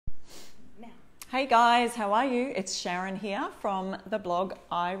Hey guys, how are you? It's Sharon here from the blog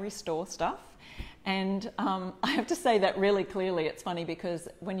I Restore Stuff. And I have to say that really clearly. It's funny because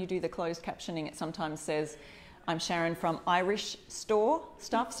when you do the closed captioning, it sometimes says, I'm Sharon from Irish Store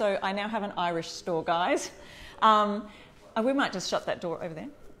Stuff. So I now have an Irish store, guys. We might just shut that door over there.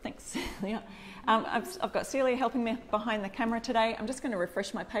 Thanks, Celia. I've got Celia helping me behind the camera today. I'm just going to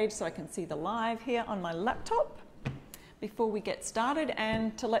refresh my page so I can see the live here on my laptop before we get started,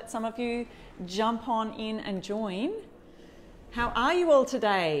 and to let some of you jump on in and join. How are you all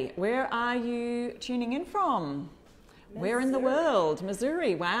today? Where are you tuning in from? Missouri. Where in the world?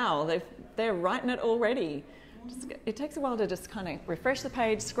 Missouri. Wow, they're writing it already. It takes a while to just kind of refresh the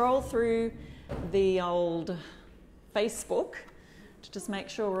page, scroll through the old Facebook to just make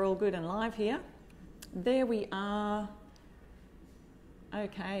sure we're all good and live here. There we are.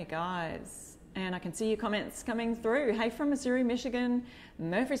 Okay, guys. And I can see your comments coming through. Hey, from Missouri, Michigan,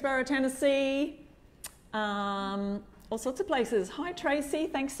 Murfreesboro, Tennessee, all sorts of places. Hi, Tracy.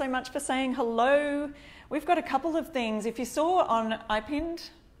 Thanks so much for saying hello. We've got a couple of things. If you saw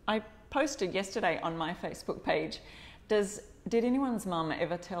I posted yesterday on my Facebook page, did anyone's mum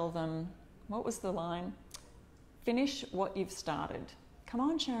ever tell them, what was the line? Finish what you've started. Come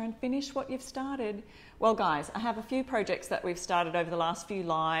on, Sharon, finish what you've started. Well, guys, I have a few projects that we've started over the last few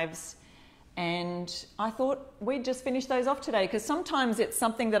lives, and I thought we'd just finish those off today, because sometimes it's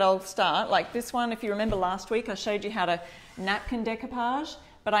something that I'll start, like this one. If you remember last week, I showed you how to napkin decoupage,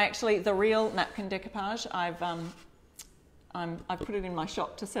 but the real napkin decoupage, I've put it in my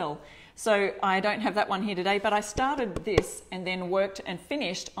shop to sell. So I don't have that one here today, but I started this and then worked and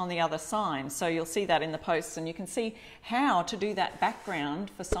finished on the other sign. So you'll see that in the posts, and you can see how to do that background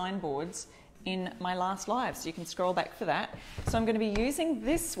for signboards in my last live, so you can scroll back for that. So I'm going to be using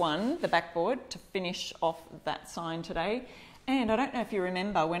this one, the backboard, to finish off that sign today. And I don't know if you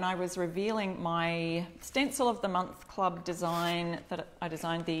remember when I was revealing my Stencil of the Month Club design, that I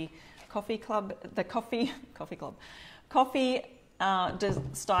designed the coffee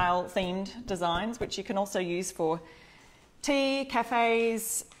style themed designs, which you can also use for tea,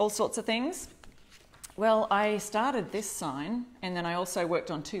 cafes, all sorts of things. Well, I started this sign, and then I also worked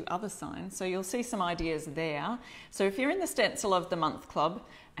on two other signs, so you'll see some ideas there. So if you're in the Stencil of the Month Club,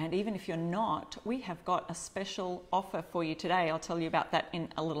 and even if you're not, we have got a special offer for you today. I'll tell you about that in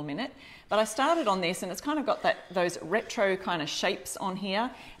a little minute. But I started on this, and it's kind of got those retro kind of shapes on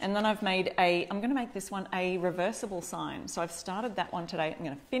here, and then I'm going to make this one a reversible sign. So I've started that one today. I'm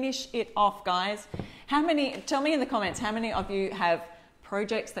going to finish it off, guys. Tell me in the comments, how many of you have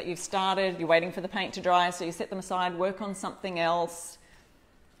projects that you've started, you're waiting for the paint to dry, so you set them aside, work on something else?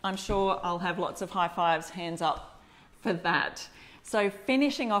 I'm sure I'll have lots of high fives, hands up for that. So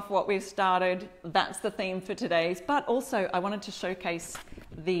finishing off what we've started, that's the theme for today's, but also I wanted to showcase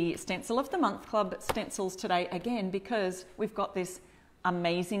the Stencil of the Month Club stencils today again, because we've got this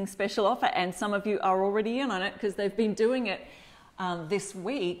amazing special offer, and some of you are already in on it because they've been doing it this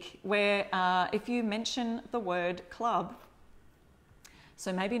week, where if you mention the word club,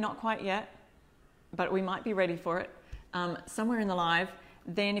 so maybe not quite yet, but we might be ready for it somewhere in the live.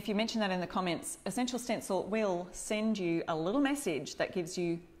 Then if you mention that in the comments, Essential Stencil will send you a little message that gives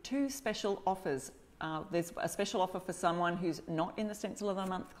you two special offers. There's a special offer for someone who's not in the Stencil of the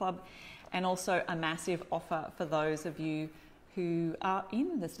Month Club, and also a massive offer for those of you who are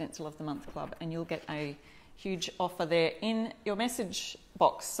in the Stencil of the Month Club, and you'll get a huge offer there in your message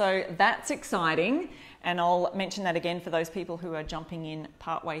box. So that's exciting, and I'll mention that again for those people who are jumping in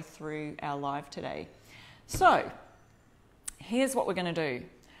partway through our live today. So here's what we're going to do.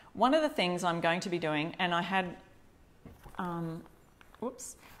 One of the things I'm going to be doing, and I had,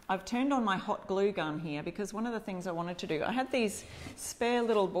 I've turned on my hot glue gun here, because one of the things I wanted to do, I had these spare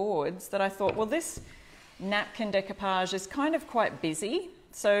little boards that I thought, well, this napkin decoupage is kind of quite busy,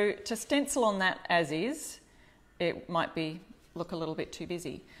 so to stencil on that as is, it might look a little bit too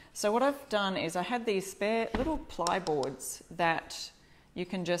busy. So what I've done is I had these spare little ply boards that you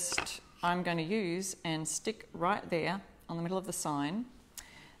can I'm going to use and stick right there on the middle of the sign.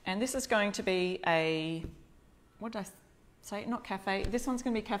 And this is going to be what did I say? Not cafe. This one's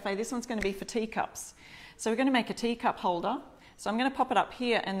going to be cafe. This one's going to be for teacups. So we're going to make a teacup holder. So I'm going to pop it up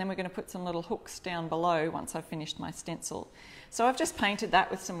here, and then we're going to put some little hooks down below once I've finished my stencil. So I've just painted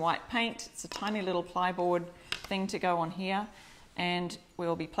that with some white paint. It's a tiny little plyboard thing to go on here, and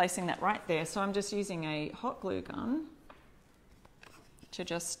we'll be placing that right there. So I'm just using a hot glue gun to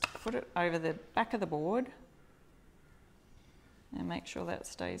just put it over the back of the board and make sure that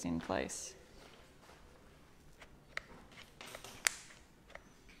stays in place.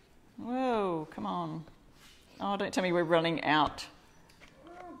 Whoa, come on. Oh, don't tell me we're running out.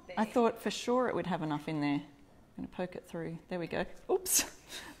 I thought for sure it would have enough in there. I'm going to poke it through. There we go. Oops.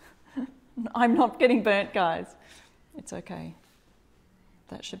 I'm not getting burnt, guys. It's okay.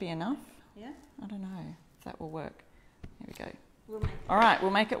 That should be enough. Yeah. I don't know if that will work. Here we go. All right, we'll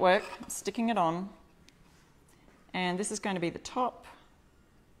make it work. Sticking it on. And this is going to be the top.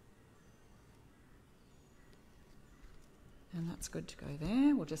 And that's good to go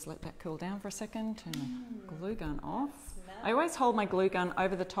there. We'll just let that cool down for a second. Turn the glue gun off. I always hold my glue gun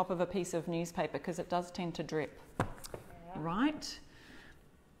over the top of a piece of newspaper because it does tend to drip. Yeah. Right.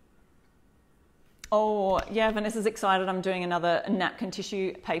 Oh, yeah, Vanessa's excited. I'm doing another napkin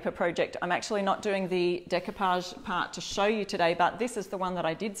tissue paper project. I'm actually not doing the decoupage part to show you today, but this is the one that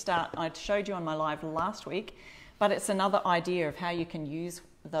I did start. I showed you on my live last week, but it's another idea of how you can use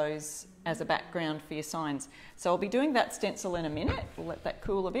those as a background for your signs. So I'll be doing that stencil in a minute. We'll let that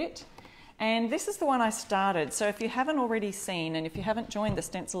cool a bit. And this is the one I started. So if you haven't already seen, and if you haven't joined the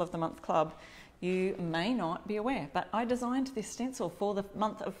Stencil of the Month Club, you may not be aware, but I designed this stencil for the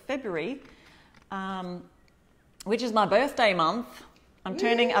month of February, which is my birthday month. I'm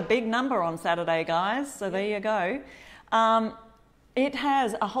turning a big number on Saturday, guys, so there you go. It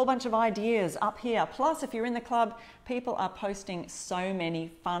has a whole bunch of ideas up here. Plus, if you're in the club, people are posting so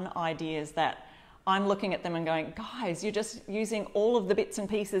many fun ideas that I'm looking at them and going, guys, you're just using all of the bits and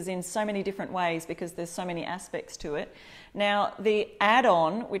pieces in so many different ways because there's so many aspects to it. Now, the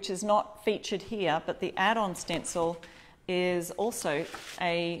add-on, which is not featured here, but the add-on stencil is also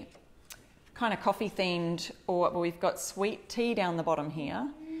a kind of coffee themed, or we've got sweet tea down the bottom here.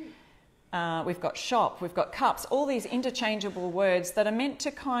 We've got shop, we've got cups, all these interchangeable words that are meant to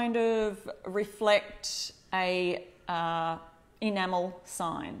kind of reflect a enamel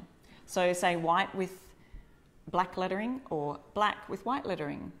sign. So say white with black lettering or black with white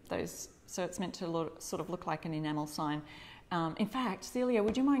lettering. So it's meant to sort of look like an enamel sign. In fact, Celia,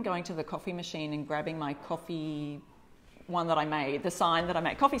 would you mind going to the coffee machine and grabbing my coffee one that I made, the sign that I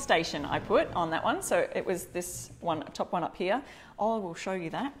made, coffee station I put on that one. So it was this one, top one up here. I will show you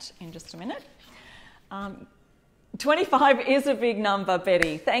that in just a minute. 25 is a big number,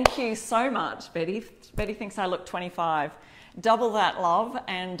 Betty. Thank you so much, Betty. Betty thinks I look 25. Double that, love,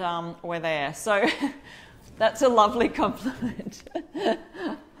 and we're there. So that's a lovely compliment.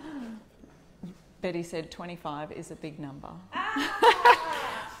 Betty said 25 is a big number.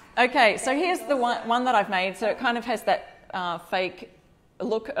 Okay, so here's the one that I've made. So it kind of has that fake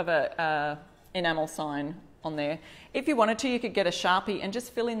look of a enamel sign on there. If you wanted to, you could get a Sharpie and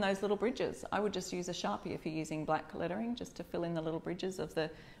just fill in those little bridges. I would just use a Sharpie if you're using black lettering, just to fill in the little bridges of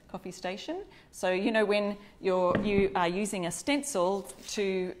the coffee station. So, you know, when you are using a stencil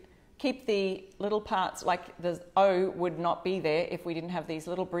to keep the little parts, like the O would not be there if we didn't have these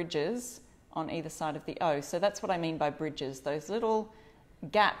little bridges on either side of the O. So that's what I mean by bridges, those little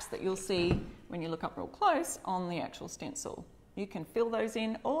gaps that you'll see when you look up real close on the actual stencil. You can fill those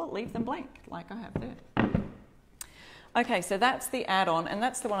in or leave them blank like I have there. Okay, so that's the add-on, and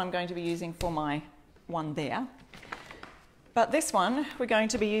that's the one I'm going to be using for my one there. But this one, we're going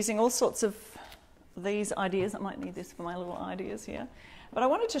to be using all sorts of these ideas. I might need this for my little ideas here. But I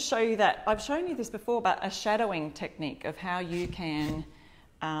wanted to show you that, I've shown you this before, but a shadowing technique of how you can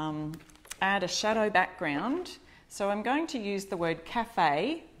add a shadow background. So I'm going to use the word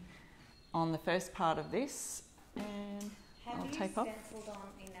cafe on the first part of this, and I'll tape off. Have you stenciled on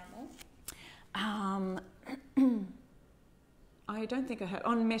enamel? I don't think I have.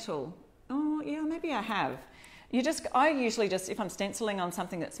 On metal. Oh, yeah, maybe I have. I usually just, if I'm stenciling on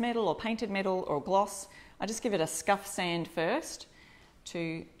something that's metal or painted metal or gloss, I just give it a scuff sand first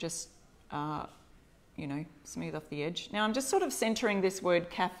to just, you know, smooth off the edge. Now I'm just sort of centering this word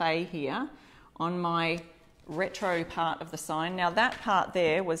cafe here on my retro part of the sign. Now that part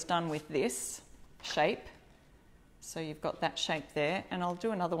there was done with this shape. So you've got that shape there, and I'll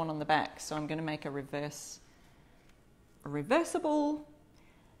do another one on the back. So I'm going to make a reversible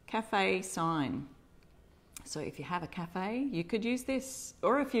cafe sign. So if you have a cafe, you could use this,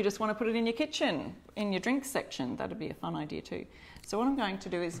 or if you just want to put it in your kitchen, in your drinks section, that'd be a fun idea too. So what I'm going to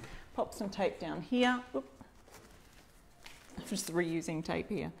do is pop some tape down here. Oop. I'm just reusing tape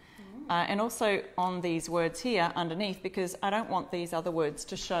here. And also on these words here underneath, because I don't want these other words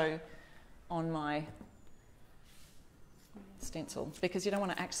to show on my stencil, because you don't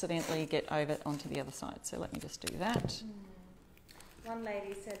want to accidentally get over onto the other side. So let me just do that. One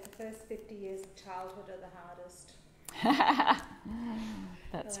lady said the first 50 years of childhood are the hardest.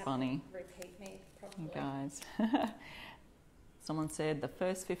 That's funny. Repeat me, probably. Guys. Someone said the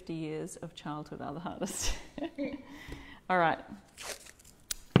first 50 years of childhood are the hardest. All right.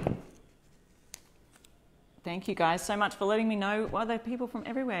 Thank you guys so much for letting me know. Well, there are people from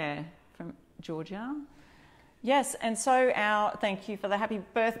everywhere, from Georgia. Yes, and so thank you for the happy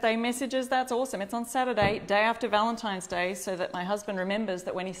birthday messages. That's awesome. It's on Saturday, day after Valentine's Day, so that my husband remembers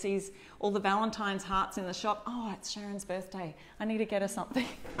that when he sees all the Valentine's hearts in the shop, oh, it's Sharon's birthday. I need to get her something.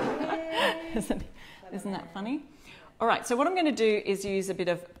 Isn't that funny? All right, so what I'm going to do is use a bit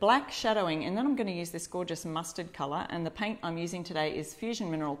of black shadowing, and then I'm going to use this gorgeous mustard colour, and the paint I'm using today is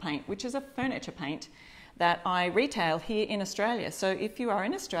Fusion Mineral Paint, which is a furniture paint that I retail here in Australia. So if you are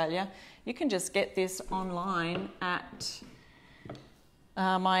in Australia, you can just get this online at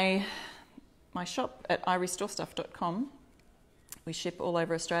my shop at irestorestuff.com. We ship all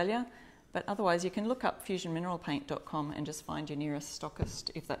over Australia, but otherwise you can look up fusionmineralpaint.com and just find your nearest stockist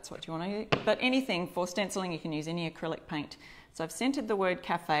if that's what you want to use. But anything for stenciling, you can use any acrylic paint. So I've centered the word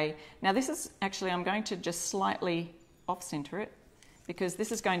cafe. Now this is actually, I'm going to just slightly off-center it because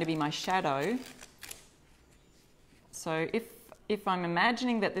this is going to be my shadow. So if I'm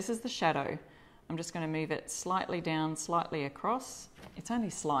imagining that this is the shadow, I'm just going to move it slightly down, slightly across. It's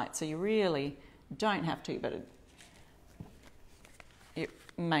only slight, so you really don't have to, but it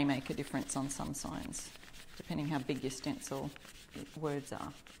may make a difference on some signs, depending how big your stencil words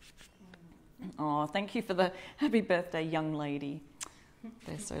are. Oh, thank you for the happy birthday, young lady.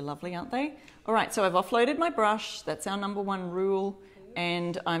 They're so lovely, aren't they? All right, so I've offloaded my brush. That's our number one rule.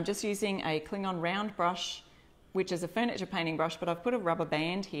 And I'm just using a Klingon round brush, which is a furniture painting brush, but I've put a rubber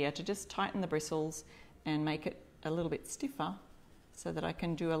band here to just tighten the bristles and make it a little bit stiffer so that I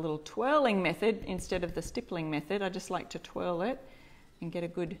can do a little twirling method instead of the stippling method. I just like to twirl it and get a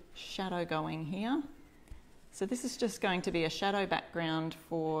good shadow going here. So this is just going to be a shadow background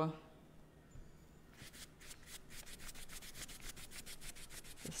for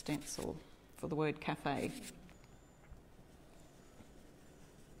the stencil for the word cafe.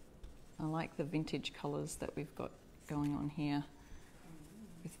 I like the vintage colours that we've got going on here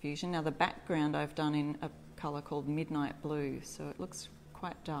with Fusion. Now the background I've done in a colour called Midnight Blue, so it looks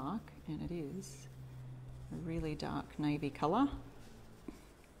quite dark, and it is a really dark navy colour.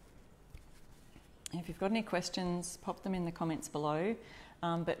 If you've got any questions, pop them in the comments below.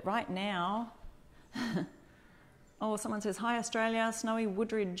 But right now, oh, someone says, hi Australia, snowy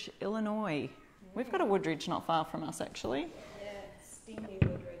Woodridge, Illinois. We've got a Woodridge not far from us actually. Yeah, steamy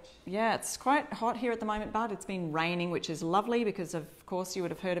Woodridge. Yeah, it's quite hot here at the moment, but it's been raining, which is lovely because, of course, you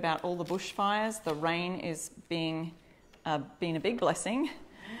would have heard about all the bushfires. The rain is been a big blessing,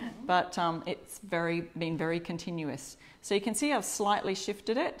 but it's been very continuous. So you can see I've slightly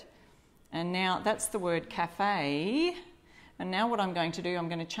shifted it, and now that's the word cafe. And now what I'm going to do, I'm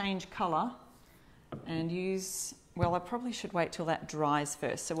going to change colour and use. Well, I probably should wait till that dries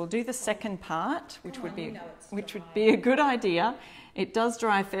first. So we'll do the second part, which would be a good idea. It does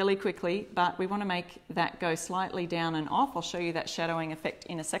dry fairly quickly, but we want to make that go slightly down and off. I'll show you that shadowing effect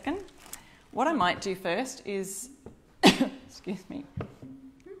in a second. What I might do first is, excuse me,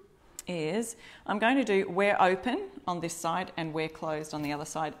 is I'm going to do wear open on this side and wear closed on the other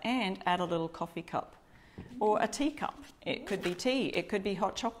side, and add a little coffee cup or a teacup. It could be tea, it could be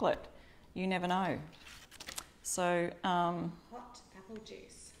hot chocolate. You never know. So Hot apple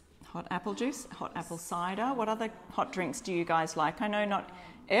juice. Hot apple juice, hot apple cider. What other hot drinks do you guys like? I know not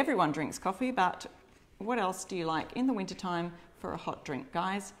everyone drinks coffee, but what else do you like in the wintertime for a hot drink?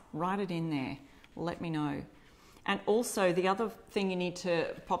 Guys, write it in there. Let me know. And also the other thing you need to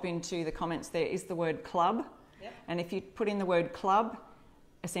pop into the comments there is the word club. Yep. And if you put in the word club,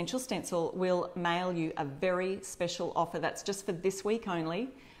 Essential Stencil will mail you a very special offer. That's just for this week only.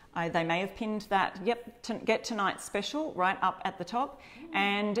 They may have pinned that, get tonight's special right up at the top,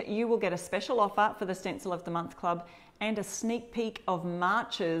 and you will get a special offer for the Stencil of the Month Club and a sneak peek of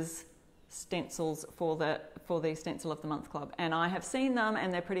March's stencils for the Stencil of the Month Club. And I have seen them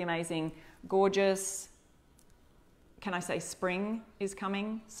and they're pretty amazing, gorgeous. Can I say spring is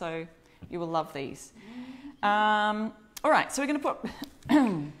coming? So you will love these. All right, so we're going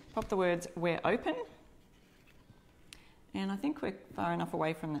to pop the words we're open. And I think we're far enough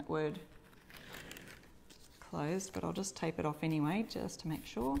away from that word closed, but I'll just tape it off anyway, just to make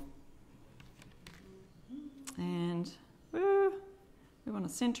sure. And we want to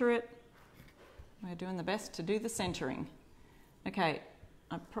centre it. We're doing the best to do the centering. Okay,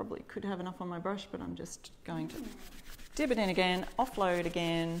 I probably could have enough on my brush, but I'm just going to dip it in again, offload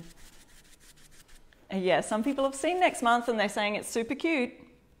again. Yeah, some people have seen next month and they're saying it's super cute.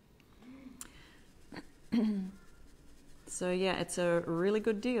 So yeah, it's a really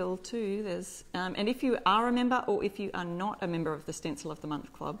good deal too. There's and if you are a member or if you are not a member of the Stencil of the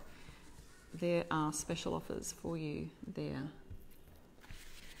Month Club, there are special offers for you there.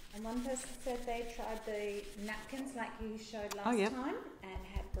 And one person said they tried the napkins like you showed last yep. time and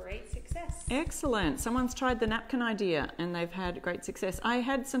had great success. Excellent. Someone's tried the napkin idea and they've had great success. I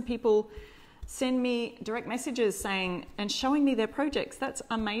had some people send me direct messages saying and showing me their projects. That's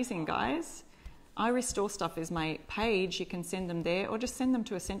amazing, guys. I Restore Stuff is my page. You can send them there or just send them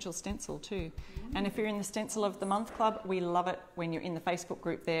to Essential Stencil too. And if you're in the Stencil of the Month Club, we love it when you're in the Facebook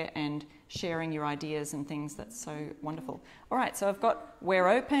group there and sharing your ideas and things. That's so wonderful. All right, so I've got We're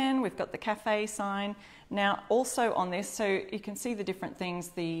Open. We've got the cafe sign. Now also on this, so you can see the different things,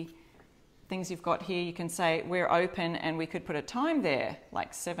 the things you've got here. You can say We're Open and we could put a time there,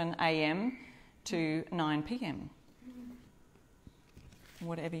 like 7 a.m. to 9 p.m.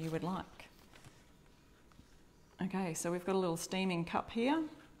 Whatever you would like. Okay, so we've got a little steaming cup here.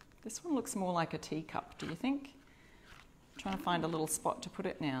 This one looks more like a teacup, do you think? I'm trying to find a little spot to put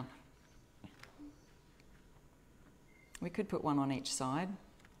it now. We could put one on each side.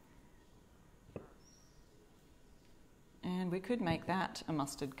 And we could make that a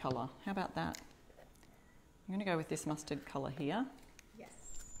mustard colour. How about that? I'm going to go with this mustard colour here.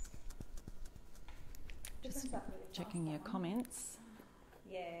 Yes. Just checking your comments.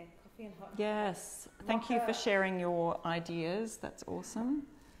 Yeah, coffee and hot. Yes, thank you for sharing your ideas. That's awesome.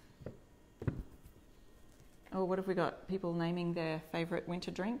 Oh, what have we got? People naming their favourite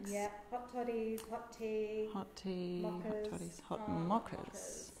winter drinks? Yeah, hot toddies, hot tea. Hot tea, mochas. hot toddies, hot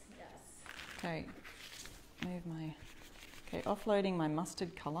mochas. Yes. Okay, move my... Okay, offloading my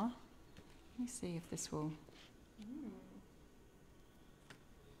mustard colour. Let me see if this will...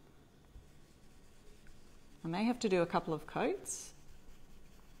 I may have to do a couple of coats,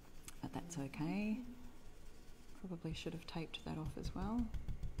 but that's okay. Probably should have taped that off as well.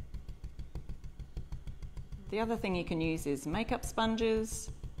 The other thing you can use is makeup sponges.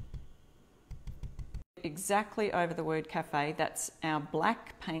 Exactly over the word cafe, that's our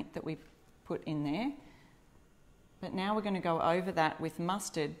black paint that we put in there. But now we're going to go over that with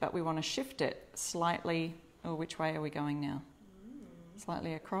mustard, but we want to shift it slightly. Oh, which way are we going now?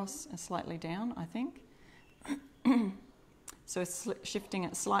 Slightly across and slightly down, I think. So it's shifting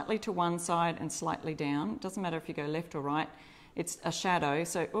it slightly to one side and slightly down. It doesn't matter if you go left or right. It's a shadow,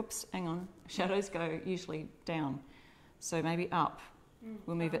 so oops, hang on. Shadows go usually down. So maybe up.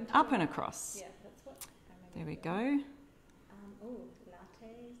 We'll move it up and across. Yeah, that's what There we go. oh,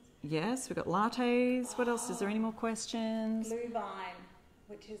 lattes. Yes, we've got lattes. What else? Is there any more questions? Blue vine,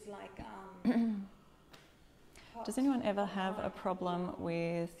 which is like hot Does anyone ever have a vine. problem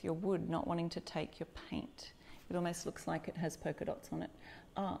with your wood not wanting to take your paint? It almost looks like it has polka dots on it.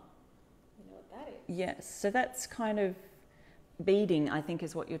 Ah, You know what that is? yes. So that's kind of beading, I think,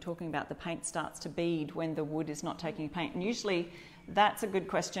 is what you're talking about. The paint starts to bead when the wood is not taking paint. And usually that's a good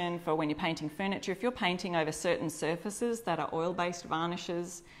question for when you're painting furniture. If you're painting over certain surfaces that are oil-based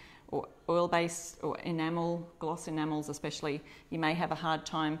varnishes or oil-based or enamel, gloss enamels especially, you may have a hard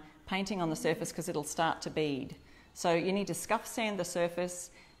time painting on the surface because it'll start to bead. So you need to scuff sand the surface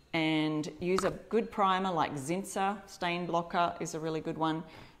and use a good primer like Zinsser Stain Blocker is a really good one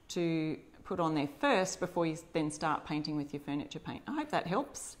to put on there first before you then start painting with your furniture paint. I hope that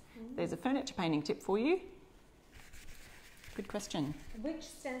helps. There's a furniture painting tip for you. Good question. Which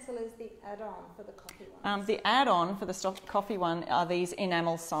stencil is the add-on for the coffee one? The add-on for the coffee one are these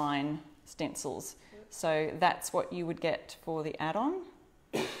enamel sign stencils. So that's what you would get for the add-on.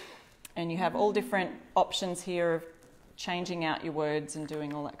 And you have all different options here of changing out your words and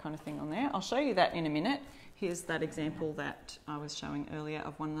doing all that kind of thing on there. I'll show you that in a minute. Here's that example that I was showing earlier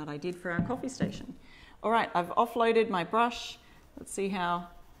of one that I did for our coffee station. All right, I've offloaded my brush. Let's see how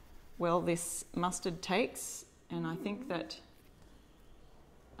well this mustard takes. And I think that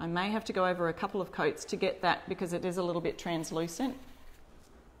I may have to go over a couple of coats to get that because it is a little bit translucent.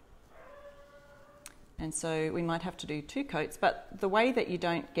 And so we might have to do 2 coats. But the way that you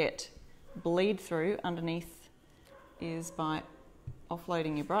don't get bleed through underneath is by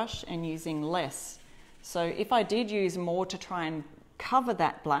offloading your brush and using less. So if I did use more to try and cover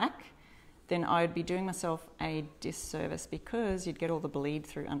that black, then I would be doing myself a disservice because you'd get all the bleed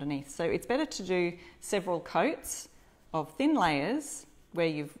through underneath. So it's better to do several coats of thin layers where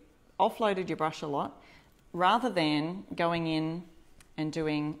you've offloaded your brush a lot rather than going in and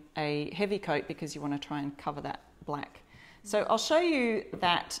doing a heavy coat because you want to try and cover that black. So I'll show you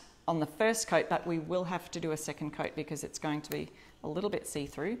that on the first coat, but we will have to do a second coat because it's going to be a little bit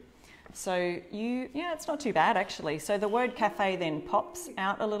see-through. So yeah, it's not too bad actually. So the word cafe then pops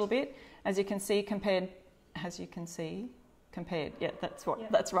out a little bit, as you can see, compared, yeah, that's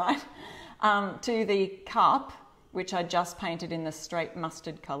right, to the cup, which I just painted in the straight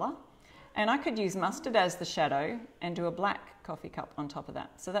mustard colour. And I could use mustard as the shadow and do a black coffee cup on top of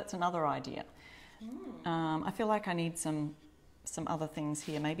that. So that's another idea. I feel like I need some other things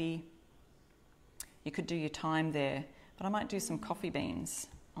here. Maybe you could do your thyme there, but I might do some coffee beans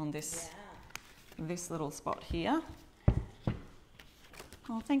on this, this little spot here.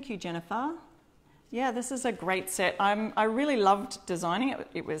 Oh, thank you, Jennifer. Yeah, this is a great set. I really loved designing it.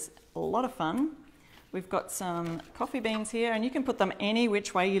 It was a lot of fun. We've got some coffee beans here, and you can put them any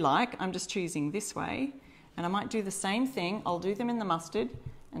which way you like. I'm just choosing this way, and I might do the same thing. I'll do them in the mustard,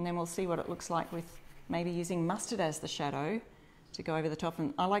 and then we'll see what it looks like with maybe using mustard as the shadow to go over the top.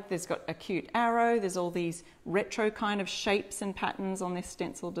 And I like there's got a cute arrow. There's all these retro kind of shapes and patterns on this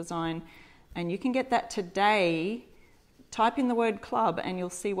stencil design, and you can get that today. Type in the word club and you'll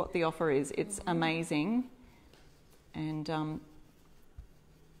see what the offer is. It's amazing. And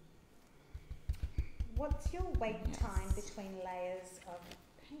what's your wait time between layers of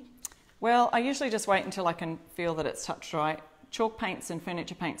paint? Well, I usually just wait until I can feel that it's touch dry. Chalk paints and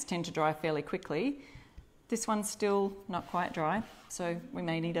furniture paints tend to dry fairly quickly. This one's still not quite dry, so we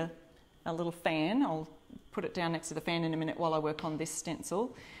may need a little fan. I'll put it down next to the fan in a minute while I work on this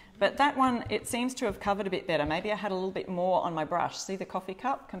stencil. But that one, it seems to have covered a bit better. Maybe I had a little bit more on my brush. See the coffee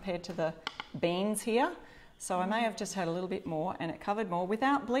cup compared to the beans here? So I may have just had a little bit more, and it covered more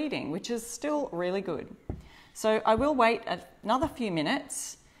without bleeding, which is still really good. So I will wait another few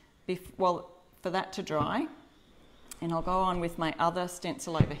minutes for that to dry. And I'll go on with my other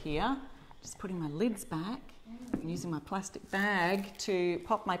stencil over here. Just putting my lids back and using my plastic bag to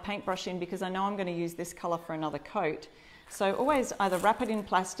pop my paintbrush in, because I know I'm going to use this colour for another coat. So always either wrap it in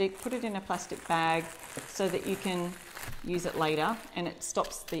plastic, put it in a plastic bag so that you can use it later, and it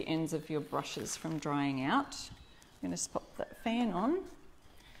stops the ends of your brushes from drying out. I'm going to just pop that fan on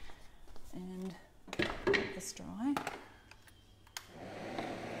and let this dry.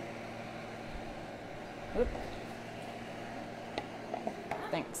 Oop.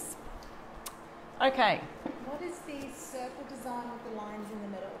 Thanks. Okay. What is the circle design with the lines in the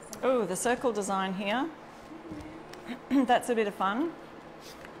middle? Oh, the circle design here. That's a bit of fun.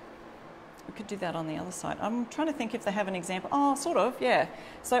 We could do that on the other side. I'm trying to think if they have an example. Oh, sort of, yeah.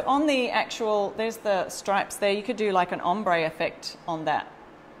 So on the actual, there's the stripes there. You could do like an ombre effect on that,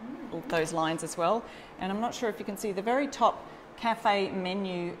 those lines as well. And I'm not sure if you can see the very top cafe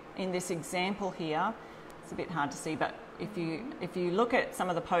menu in this example here. It's a bit hard to see, but if you look at some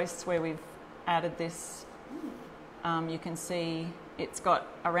of the posts where we've added this, you can see it's got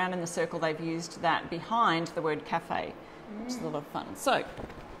around in the circle. They've used that behind the word cafe, which is a lot of fun. So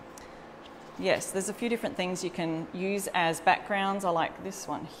yes, there's a few different things you can use as backgrounds. I like this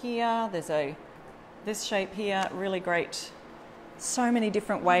one here. There's this shape here, really great. So many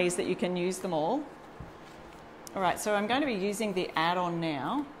different ways that you can use them all. All right, so I'm going to be using the add-on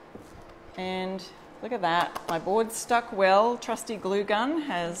now, and look at that. My board's stuck well. Trusty glue gun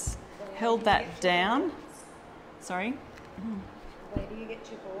has held that down. Sorry? Where do you get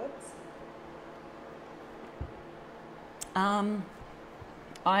your boards?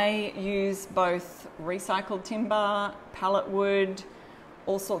 I use both recycled timber, pallet wood,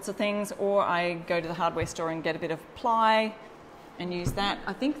 all sorts of things, or I go to the hardware store and get a bit of ply and use that.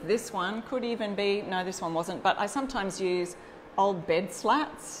 I think this one could even be, no, this one wasn't, but I sometimes use old bed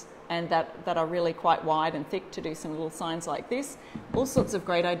slats, and that are really quite wide and thick, to do some little signs like this. All sorts of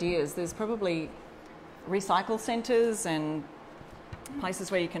great ideas. There's probably recycle centres and places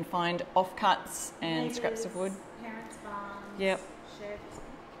where you can find offcuts and Neighbours, scraps of wood. Parents' barns, Yep. sheds.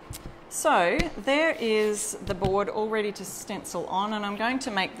 So there is the board all ready to stencil on, and I'm going to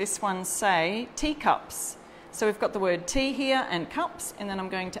make this one say teacups. So we've got the word tea here and cups, and then I'm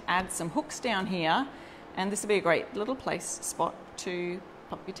going to add some hooks down here, and this will be a great little place spot to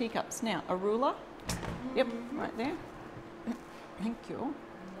pop your teacups. Now, a ruler. Yep, right there. Thank you.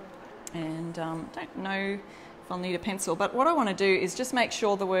 And don't know if I'll need a pencil, but what I want to do is just make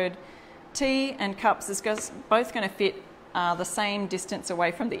sure the word tea and cups is both going to fit the same distance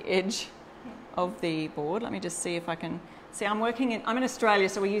away from the edge of the board. Let me just see if I can see. I'm in Australia,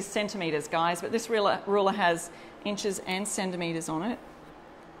 so we use centimetres, guys, but this ruler has inches and centimetres on it.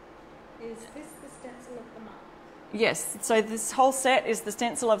 Is this the stencil of the month? Yes, so this whole set is the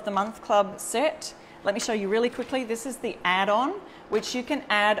Stencil of the Month Club set. Let me show you really quickly. This is the add-on, which you can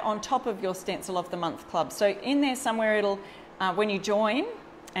add on top of your Stencil of the Month Club. So in there somewhere it'll, when you join,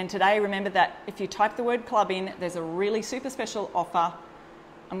 and today remember that if you type the word club in, there's a really super special offer.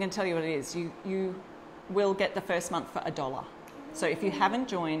 I'm going to tell you what it is. You will get the first month for $1. So if you haven't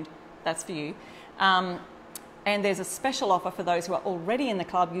joined, that's for you. And there's a special offer for those who are already in the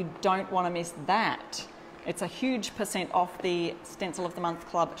club. You don't want to miss that. It's a huge % off the Stencil of the Month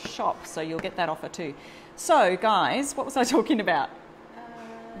Club shop, so you'll get that offer too. So guys, what was I talking about?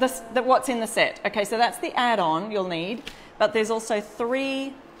 What's in the set. Okay, so that's the add-on you'll need, but there's also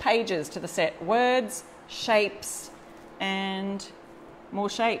 3 pages to the set. Words, shapes, and more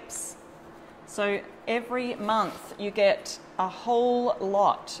shapes. So every month you get a whole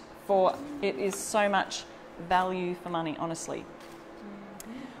lot for, it is so much value for money, honestly.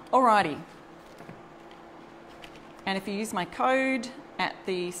 Alrighty. And if you use my code at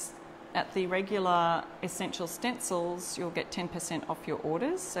the regular Essential Stencils, you'll get 10% off your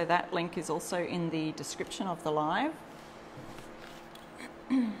orders. So that link is also in the description of the live.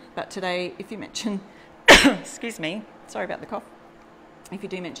 But today, if you mention, excuse me, sorry about the cough. If you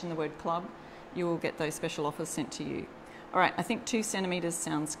do mention the word club, you will get those special offers sent to you. All right, I think 2 centimeters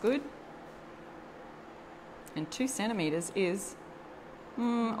sounds good. And 2 centimeters is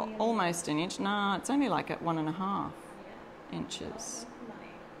almost an inch. No, it's only like at 1.5 inches.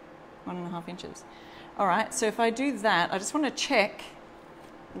 1.5 inches. All right, so if I do that, I just want to check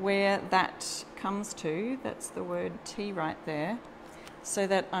where that comes to. That's the word tea right there. So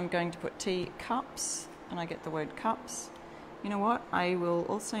that I'm going to put tea cups, and I get the word cups. You know what? I will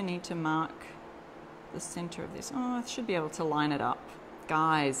also need to mark the center of this. Oh, I should be able to line it up.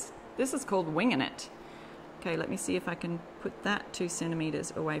 Guys, this is called winging it. Okay, let me see if I can put that 2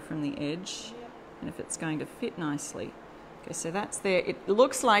 centimeters away from the edge, and if it's going to fit nicely. Okay, so that's there. It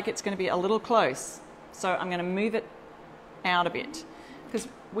looks like it's going to be a little close, so I'm going to move it out a bit, because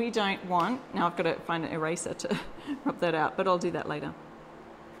we don't want, now I've got to find an eraser to rub that out, but I'll do that later.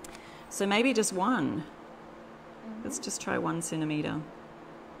 So maybe just 1. Let's just try 1 centimeter.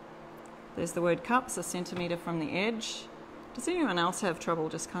 There's the word cups, 1 centimeter from the edge. Does anyone else have trouble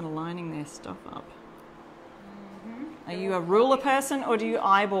just kind of lining their stuff up? Are you a ruler person, or do you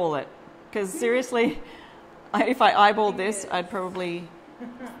eyeball it? Because seriously, if I eyeballed this, I'd probably,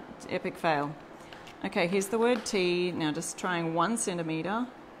 epic fail. Okay, here's the word tea. Now just trying 1 centimeter.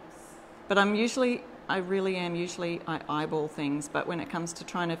 But I really am usually, I eyeball things, but when it comes to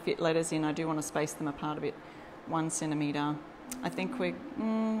trying to fit letters in, I do want to space them apart a bit. 1 centimeter. I think we're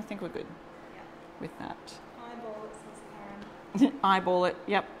good with that. Eyeball it, says Karen. Eyeball it,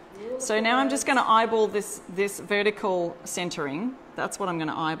 yep. So now I'm just going to eyeball this vertical centering. That's what I'm going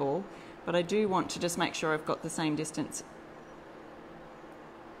to eyeball. But I do want to just make sure I've got the same distance.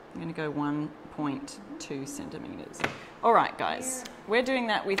 I'm going to go 1.2 centimeters. All right, guys. We're doing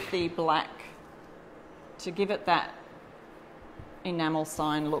that with the black to give it that enamel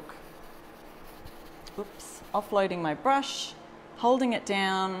sign look. Oops. Offloading my brush, holding it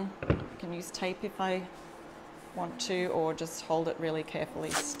down. I can use tape if I want to, or just hold it really carefully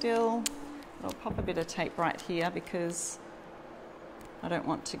still. I'll pop a bit of tape right here because I don't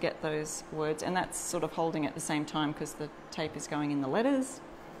want to get those words, and that's sort of holding at the same time because the tape is going in the letters.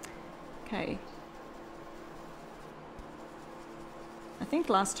 Okay. I think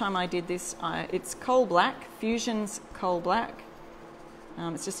last time I did this, it's coal black, Fusion's coal black.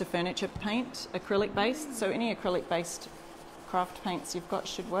 It's just a furniture paint, acrylic based, so any acrylic based craft paints you've got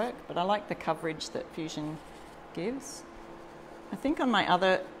should work, but I like the coverage that Fusion gives. I think on my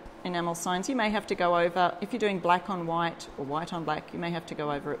other enamel signs you may have to go over, if you're doing black on white or white on black, you may have to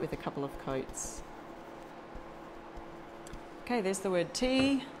go over it with a couple of coats. Okay, there's the word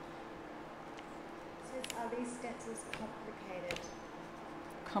tea. It says, are these stencils complicated?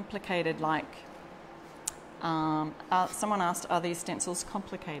 Complicated, like someone asked, are these stencils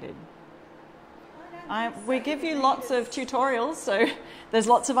complicated? We give you lots of tutorials, so there's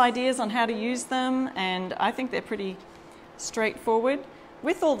lots of ideas on how to use them, and I think they're pretty straightforward.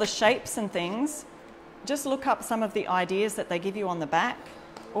 With all the shapes and things, just look up some of the ideas that they give you on the back,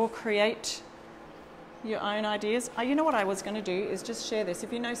 or create your own ideas. You know what I was going to do is just share this.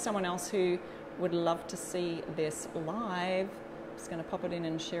 If you know someone else who would love to see this live, I'm just going to pop it in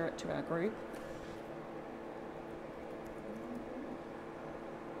and share it to our group.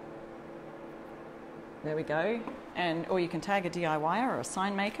 There we go. Or you can tag a DIYer or a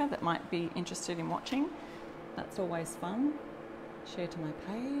sign maker that might be interested in watching. That's always fun. Share to my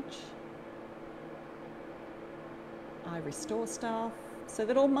page. I restore stuff so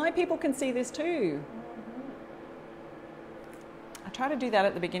that all my people can see this too. I try to do that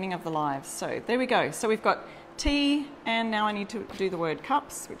at the beginning of the live. So there we go. So we've got tea, and now I need to do the word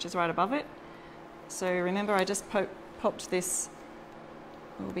cups, which is right above it. So remember, I just popped this.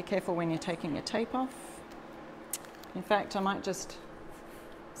 Well, be careful when you're taking your tape off. In fact, I might just,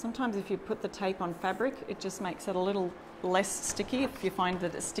 sometimes if you put the tape on fabric, it just makes it a little less sticky if you find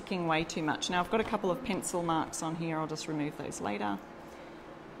that it's sticking way too much. Now I've got a couple of pencil marks on here, I'll just remove those later.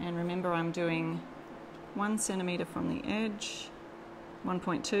 And remember, I'm doing 1 centimetre from the edge,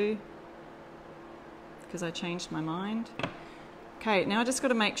 1.2, because I changed my mind. Okay, now I just got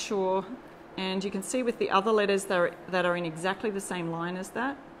to make sure, and you can see with the other letters that are in exactly the same line as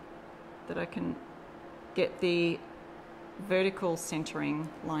that I can get the vertical centering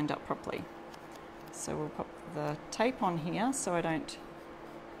lined up properly. So we'll pop the tape on here so I don't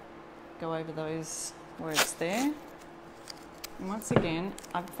go over those words there. And once again,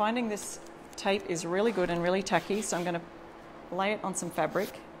 I'm finding this tape is really good and really tacky, so I'm going to lay it on some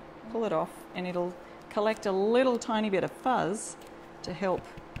fabric, pull it off, and it'll collect a little tiny bit of fuzz to help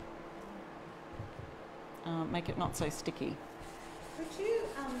make it not so sticky. Could you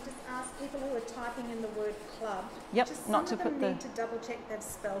just ask people who are typing in the word club, Yep, just not to some of them put need to double check they've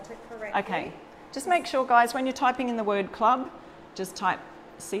spelt it correctly. Okay, just make sure, guys, when you're typing in the word club, just type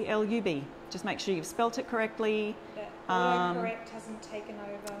C-L-U-B. Just make sure you've spelt it correctly. That autocorrect hasn't taken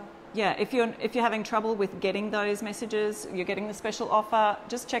over. Yeah, if you're having trouble with getting those messages, you're getting the special offer,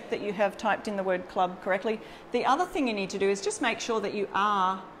 just check that you have typed in the word club correctly. The other thing you need to do is just make sure that you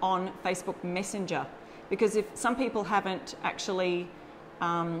are on Facebook Messenger, because if some people haven't actually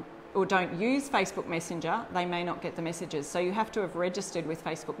or don't use Facebook Messenger, they may not get the messages. So you have to have registered with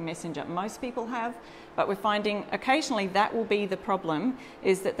Facebook Messenger. Most people have, but we're finding occasionally that will be the problem,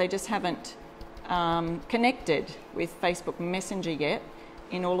 is that they just haven't connected with Facebook Messenger yet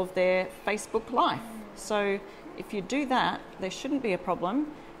in all of their Facebook life. So if you do that, there shouldn't be a problem,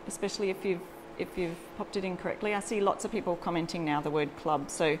 especially if you've popped it in correctly. I see lots of people commenting now the word club,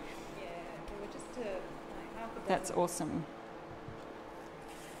 so Yeah, we were just like half a dozen. that's awesome.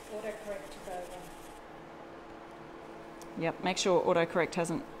 Autocorrect took over. Yep, make sure autocorrect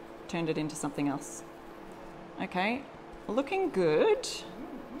hasn't turned it into something else. Okay, looking good.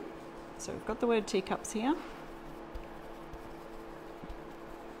 So we've got the word teacups here.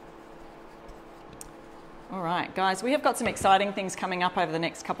 All right, guys, we have got some exciting things coming up over the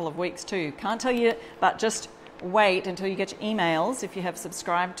next couple of weeks too. Can't tell you, but just wait until you get your emails if you have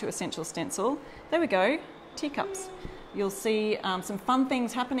subscribed to Essential Stencil. There we go, teacups. You'll see some fun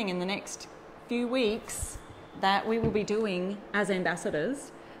things happening in the next few weeks that we will be doing as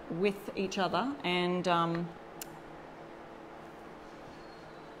ambassadors with each other, and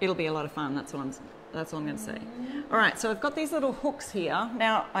it'll be a lot of fun. That's all I'm going to say. All right, so I've got these little hooks here.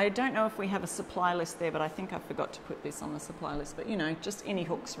 Now, I don't know if we have a supply list there, but I think I forgot to put this on the supply list. But, you know, just any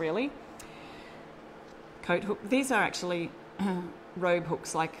hooks, really. Coat hook. These are actually robe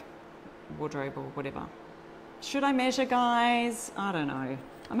hooks, like wardrobe or whatever. Should I measure, guys? I don't know.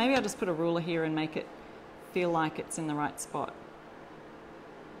 Or maybe I'll just put a ruler here and make it feel like it's in the right spot.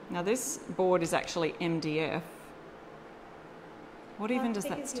 Now, this board is actually MDF. What even does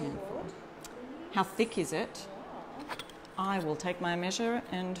that stand for? How thick is it? I will take my measure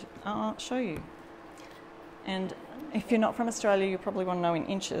and I'll show you. And if you're not from Australia, you probably want to know in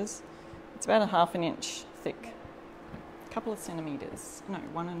inches. It's about 1/2 inch thick. A couple of centimetres. No,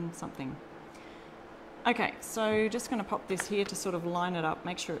 1 and something. Okay, so just going to pop this here to sort of line it up,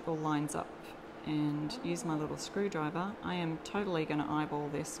 make sure it all lines up, and use my little screwdriver. I am totally going to eyeball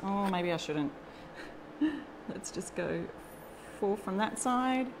this. Oh, maybe I shouldn't. Let's just go 4 from that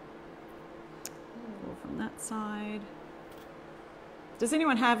side. 4 from that side. Does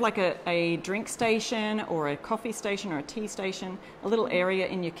anyone have like a drink station or a coffee station or a tea station, a little area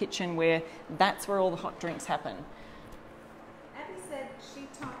in your kitchen where that's where all the hot drinks happen? Abby said she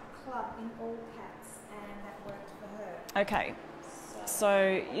typed club in all caps and that worked for her. Okay,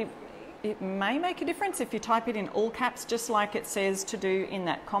 so it may make a difference if you type it in all caps, just like it says to do in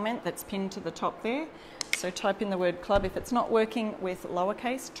that comment that's pinned to the top there. So type in the word club. If it's not working with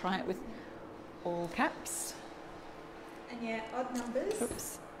lowercase, try it with all caps. And yeah, odd numbers.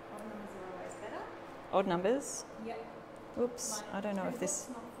 Oops. Odd numbers are always better. Odd numbers. Yep. Oops, I don't know if this...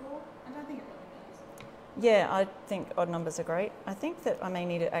 Not 4. I don't think it really matters. Yeah, I think odd numbers are great. I think that I may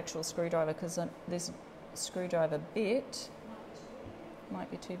need an actual screwdriver because this screwdriver bit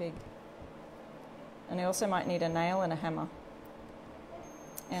might be too big. And I also might need a nail and a hammer.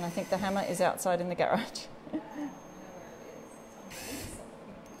 And I think the hammer is outside in the garage.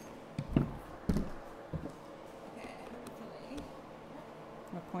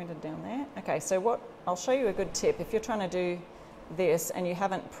 Pointed down there. Okay, so I'll show you a good tip. If you're trying to do this and you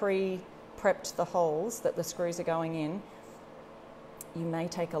haven't pre-prepped the holes that the screws are going in, you may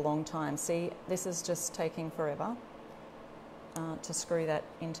take a long time. See, this is just taking forever to screw that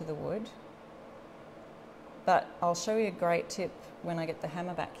into the wood. But I'll show you a great tip when I get the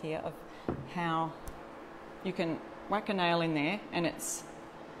hammer back here of how you can whack a nail in there and it's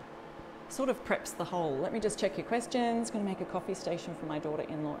sort of preps the whole. Let me just check your questions. Going to make a coffee station for my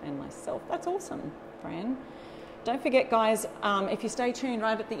daughter-in-law and myself. That's awesome, Fran. Don't forget, guys, if you stay tuned,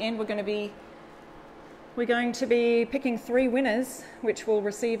 right at the end, we're going to be picking 3 winners, which will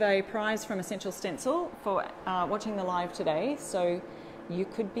receive a prize from Essential Stencil for watching the live today. So you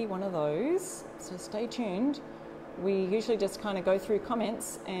could be one of those. So stay tuned. We usually just kind of go through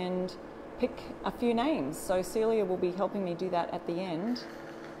comments and pick a few names. So Celia will be helping me do that at the end.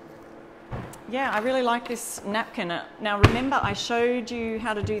 Yeah, I really like this napkin. Now remember, I showed you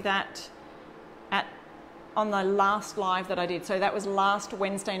how to do that on the last live that I did. So that was last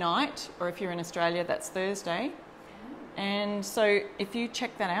Wednesday night, or if you're in Australia, that's Thursday. And so if you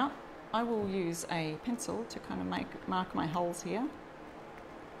check that out, I will use a pencil to kind of mark my holes here.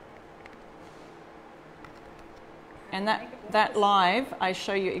 And that live, I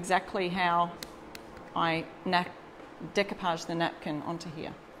show you exactly how I decoupage the napkin onto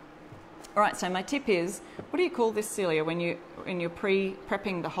here. All right, so my tip is, what do you call this, Celia, when you're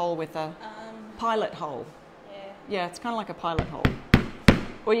prepping the hole with a pilot hole? Yeah, it's kind of like a pilot hole.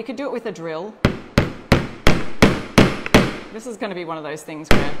 Or you could do it with a drill. This is going to be one of those things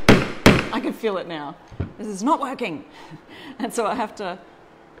where I can feel it now. This is not working. And so I have to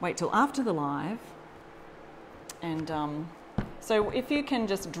wait till after the live. And so if you can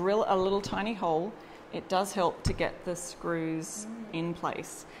just drill a little tiny hole, it does help to get the screws in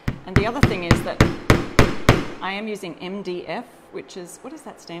place. And the other thing is that I am using MDF, which is, what does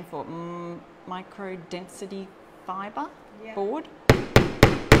that stand for? Micro density fiber board.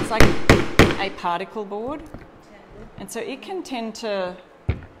 It's like a particle board. And so it can tend to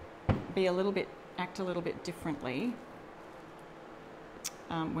be act a little bit differently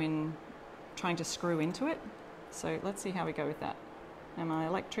when trying to screw into it. So let's see how we go with that. And my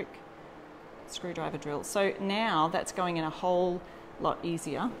electric screwdriver drill. So now that's going in a whole lot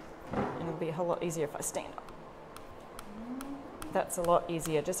easier. And it'll be a whole lot easier if I stand up. That's a lot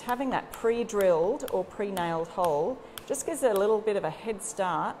easier. Just having that pre-drilled or pre-nailed hole just gives it a little bit of a head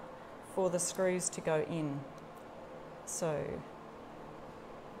start for the screws to go in. So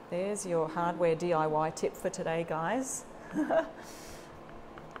there's your hardware DIY tip for today, guys.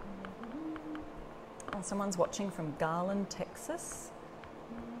 Oh, someone's watching from Garland, Texas.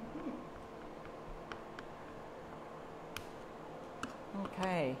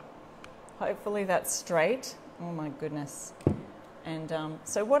 Okay, hopefully that's straight. Oh my goodness. And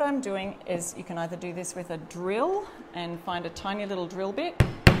so what I'm doing is, you can either do this with a drill and find a tiny little drill bit,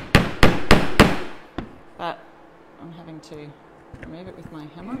 but I'm having to remove it with my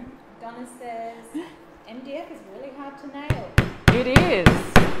hammer. Donna says MDF is really hard to nail. It is.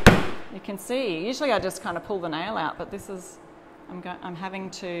 You can see, usually I just kind of pull the nail out, but this is, I'm having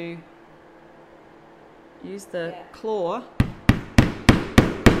to use the claw.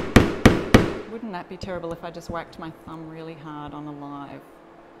 Wouldn't that be terrible if I just whacked my thumb really hard on a live?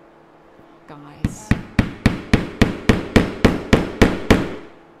 Guys.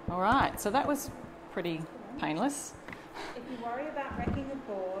 All right, so that was pretty painless. If you worry about wrecking a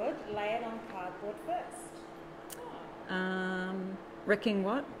board, lay it on cardboard first. Wrecking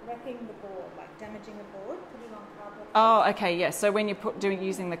what? Wrecking the board, like damaging a board, put it on cardboard first. Oh, okay, yeah. So when you're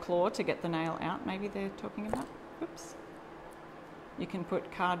using the claw to get the nail out, maybe they're talking about. Oops. You can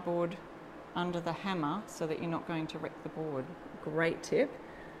put cardboard under the hammer so that you're not going to wreck the board. Great tip.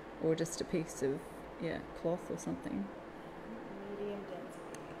 Or just a piece of, cloth or something. Medium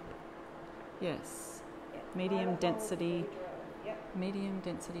density. Yes. Yep. Medium density. Yep. Medium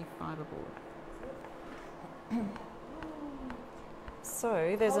density fibre board.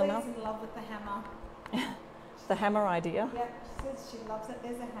 So there's Holly's another. in love with the hammer. The hammer idea. Yep, she says she loves it.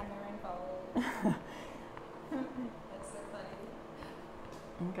 There's a hammer involved. That's so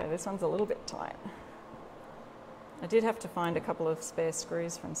funny. Okay, this one's a little bit tight. I did have to find a couple of spare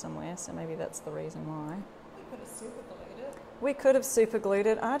screws from somewhere, so maybe that's the reason why. We could have super glued it. We could have super glued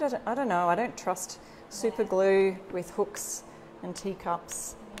it. I don't know. I don't trust super glue with hooks and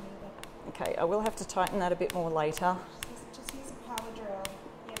teacups. Okay, I will have to tighten that a bit more later. Just use a power drill.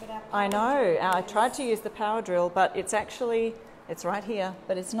 Yeah, but our I power know. drill I tried to use the power drill, but it's right here,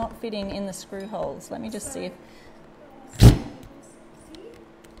 but it's not fitting in the screw holes. Let me just see if.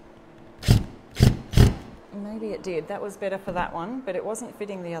 Maybe it did. That was better for that one, but it wasn't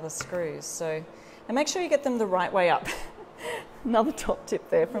fitting the other screws. So, and make sure you get them the right way up. Another top tip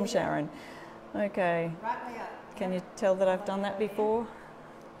there from Sharon. Okay. Right way up. Can you tell that I've done that before?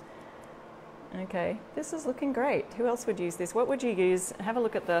 Okay, this is looking great. Who else would use this? What would you use? Have a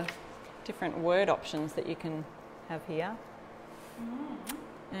look at the different word options that you can have here.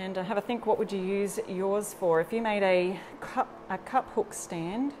 And have a think, what would you use yours for? If you made a cup hook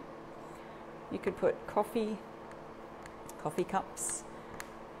stand, You could put coffee cups,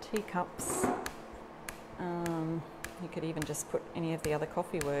 teacups. You could even just put any of the other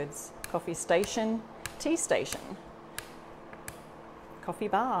coffee words. Coffee station, tea station, coffee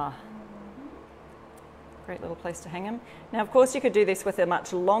bar. Great little place to hang them. Now, of course, you could do this with a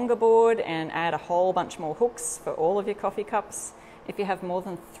much longer board and add a whole bunch more hooks for all of your coffee cups if you have more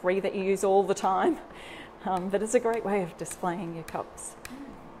than 3 that you use all the time. But it's a great way of displaying your cups.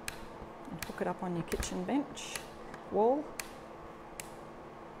 And hook it up on your kitchen bench wall.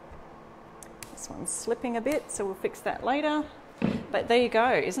 This one's slipping a bit, so we'll fix that later. But there you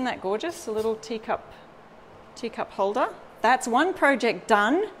go. Isn't that gorgeous? A little teacup holder. That's one project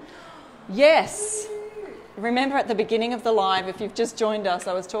done. Yes. Remember at the beginning of the live, if you've just joined us,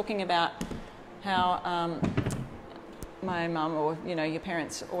 I was talking about how my mum or your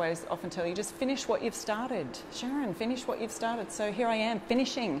parents always often tell you, just finish what you've started. Sharon, finish what you've started. So here I am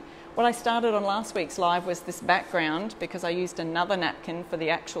finishing. What I started on last week's live was this background because I used another napkin for the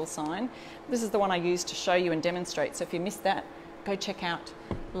actual sign. This is the one I used to show you and demonstrate. So if you missed that, go check out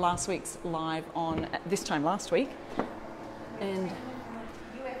last week's live on this time last week. And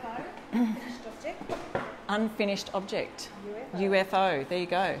UFO, finished object. Unfinished object. UFO. There you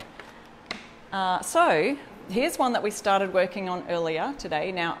go. So here's one that we started working on earlier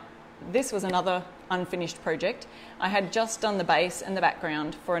today. Now, this was another unfinished project. I had just done the base and the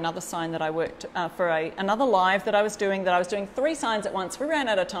background for another sign that I worked for another live that I was doing 3 signs at once. We ran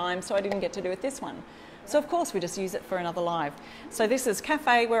out of time, so I didn't get to do it this one. So of course we just use it for another live. So this is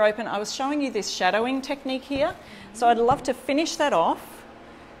Cafe, we're open. I was showing you this shadowing technique here. So I'd love to finish that off.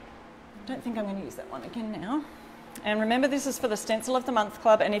 I don't think I'm going to use that one again now. And remember, this is for the Stencil of the Month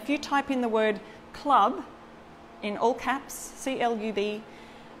Club. And if you type in the word club in all caps, C-L-U-B,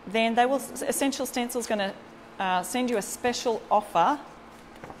 then they will, Essential Stencil is going to send you a special offer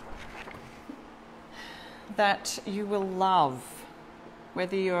that you will love.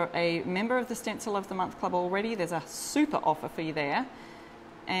 Whether you're a member of the Stencil of the Month Club already, there's a super offer for you there.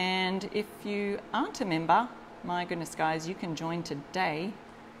 And if you aren't a member, my goodness guys, you can join today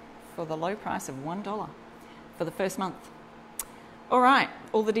for the low price of $1 for the first month. All right,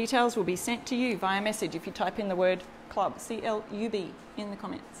 all the details will be sent to you via message if you type in the word club, C-L-U-B, in the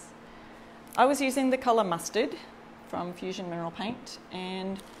comments. I was using the colour Mustard from Fusion Mineral Paint,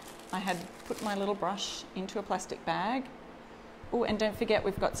 and I had put my little brush into a plastic bag. Oh, and don't forget,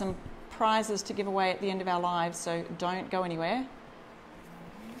 we've got some prizes to give away at the end of our live, so don't go anywhere.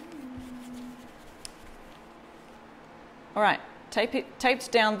 All right,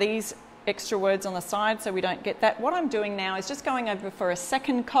 taped down these extra words on the side so we don't get that. What I'm doing now is just going over for a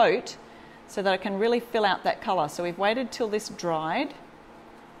second coat so that I can really fill out that colour. So we've waited till this dried,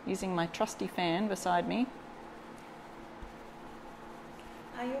 using my trusty fan beside me.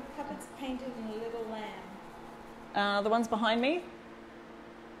 Are your puppets painted in a little lamb? The ones behind me,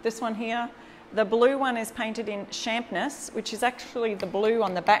 this one here, the blue one is painted in Champness, which is actually the blue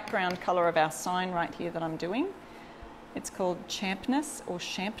on the background colour of our sign right here that I'm doing. It's called Champness or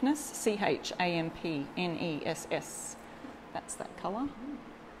Champness, C-H-A-M-P-N-E-S-S. That's that colour.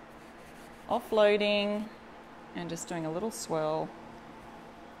 Offloading and just doing a little swirl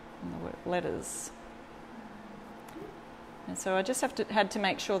in the word letters. And so I just had to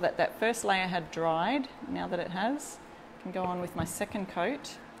make sure that that first layer had dried. Now that it has, I can go on with my second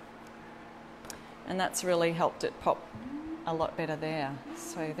coat. And that's really helped it pop a lot better there.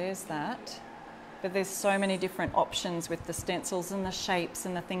 So there's that. But there's so many different options with the stencils and the shapes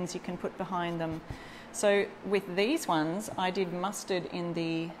and the things you can put behind them. So with these ones, I did mustard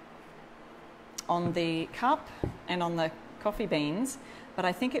on the cup and on the coffee beans, but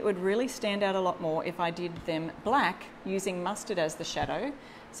I think it would really stand out a lot more if I did them black using mustard as the shadow.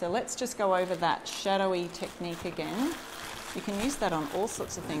 So let's just go over that shadowy technique again. You can use that on all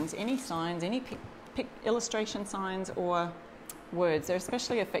sorts of things, any signs, any illustration signs or words. They're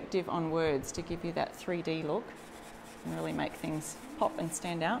especially effective on words to give you that 3D look and really make things pop and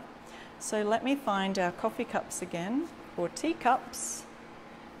stand out. So let me find our coffee cups again, or teacups,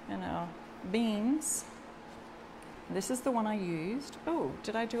 and our beans. This is the one I used. Oh,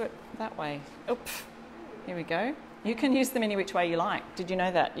 did I do it that way? Oh, here we go. You can use them any which way you like. Did you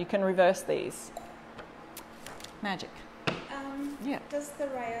know that? You can reverse these. Magic. Yeah. Does the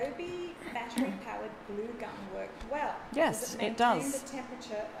Ryobi battery-powered glue gun work well? Yes, it does. Does it maintain the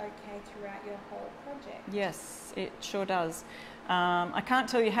temperature okay throughout your whole project? Yes, it sure does. I can't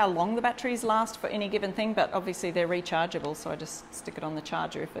tell you how long the batteries last for any given thing, but obviously they're rechargeable, so I just stick it on the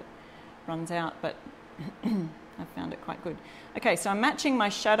charger if it runs out, but I found it quite good. Okay, so I'm matching my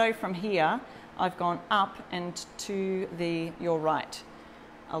shadow from here. I've gone up and to your right.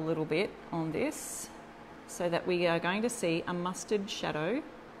 a little bit on this so that we are going to see a mustard shadow,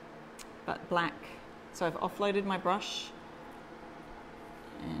 but black. So I've offloaded my brush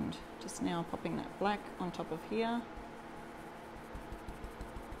and just now popping that black on top of here.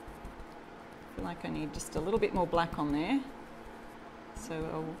 I feel like I need just a little bit more black on there. So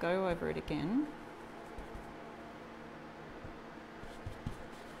I'll go over it again.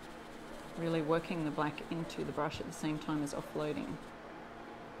 Really working the black into the brush at the same time as offloading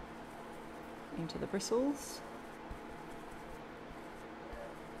into the bristles.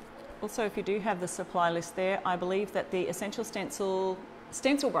 Also, if you do have the supply list there, I believe that the Essential Stencil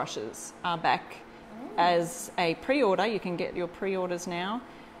brushes are back as a pre-order. You can get your pre-orders now,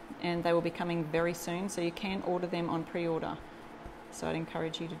 and they will be coming very soon, so you can order them on pre-order. So I'd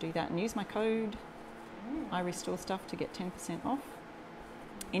encourage you to do that and use my code I Restore Stuff to get 10% off.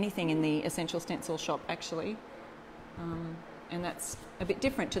 Anything in the Essential Stencil shop, actually. And that's a bit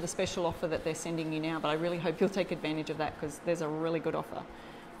different to the special offer that they're sending you now, but I really hope you'll take advantage of that because there's a really good offer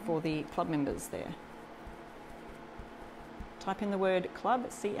for the club members there. Type in the word club,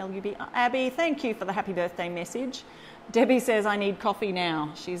 C-L-U-B. Abby, thank you for the happy birthday message. Debbie says, I need coffee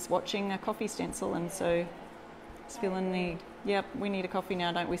now. She's watching a coffee stencil, and so it's feeling the, yep, we need a coffee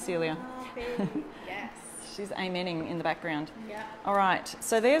now, don't we, Celia? Yes. She's amening in the background. Yeah. All right,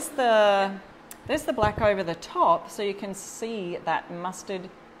 so there's the black over the top, so you can see that mustard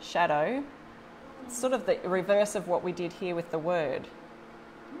shadow. It's sort of the reverse of what we did here with the word.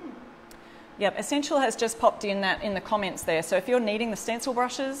 Yep, Essential has just popped in that in the comments there. So if you're needing the stencil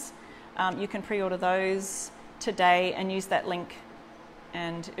brushes, you can pre-order those today and use that link,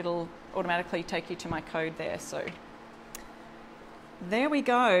 and it'll automatically take you to my code there. So there we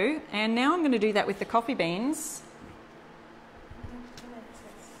go. And now I'm going to do that with the coffee beans.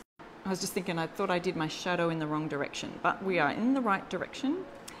 I was just thinking, I thought I did my shadow in the wrong direction, but we are in the right direction.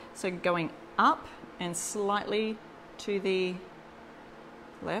 So going up and slightly to the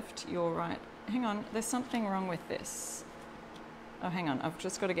left, you're right. Hang on, there's something wrong with this. Oh, hang on, I've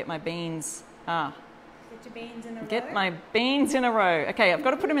just got to get my beans. Get your beans in a row. Get my beans in a row. Okay, I've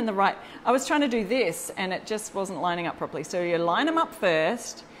got to put them in the right. I was trying to do this and it just wasn't lining up properly. So you line them up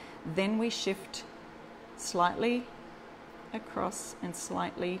first, then we shift slightly across and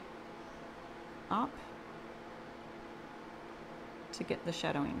slightly up to get the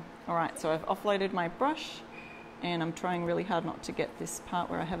shadowing. All right, so I've offloaded my brush and I'm trying really hard not to get this part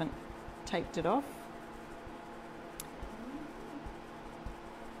where I haven't taped it off.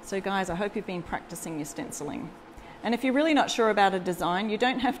 So guys, I hope you've been practicing your stenciling. And if you're really not sure about a design, you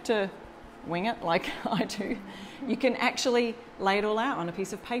don't have to wing it like I do. You can actually lay it all out on a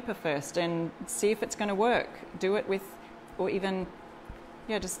piece of paper first and see if it's going to work. Do it with, or even,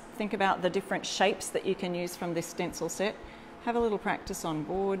 yeah, just think about the different shapes that you can use from this stencil set. Have a little practice on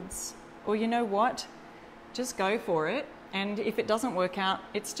boards, or you know what? Just go for it, and if it doesn't work out,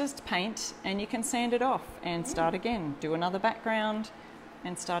 it's just paint and you can sand it off and start again. Do another background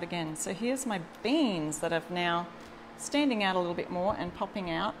and start again. So here's my beans that are now standing out a little bit more and popping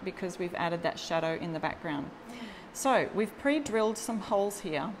out because we've added that shadow in the background. So we've pre-drilled some holes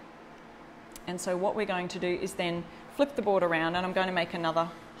here, and so what we're going to do is then flip the board around, and I'm going to make another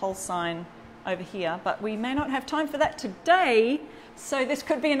hole sign over here, but we may not have time for that today, so this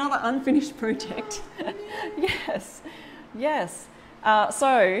could be another unfinished project. Yes, yes.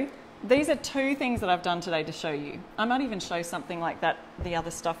 So these are two things that I've done today to show you. I might even show something like that, the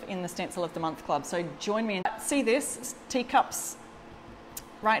other stuff in the Stencil of the Month Club, so join me. See this? Teacups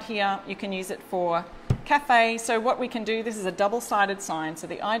right here. You can use it for cafe. So what we can do, this is a double-sided sign, so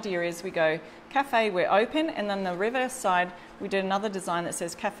the idea is we go cafe, we're open, and then the reverse side we did another design that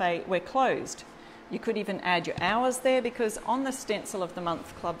says cafe, we're closed. You could even add your hours there, because on the Stencil of the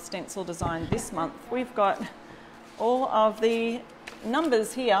Month Club stencil design this month, we've got all of the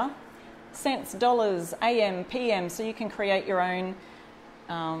numbers here, cents, dollars, AM, PM, so you can create your own,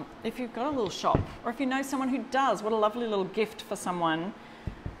 if you've got a little shop, or if you know someone who does, what a lovely little gift for someone.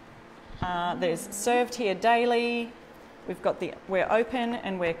 There's served here daily. We've got the we're open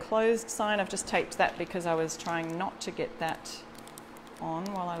and we're closed sign. I've just taped that because I was trying not to get that on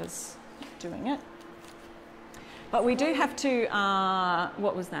while I was doing it. But we do have to,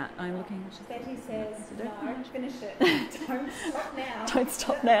 what was that? I'm looking. Betty says, no, finish it. Don't stop now. Don't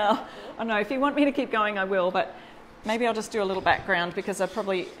stop now. I know, if you want me to keep going, I will, but maybe I'll just do a little background because I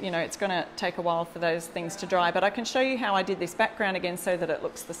probably, you know, it's going to take a while for those things to dry. But I can show you how I did this background again so that it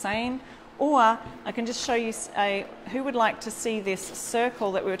looks the same. Or I can just show you who would like to see this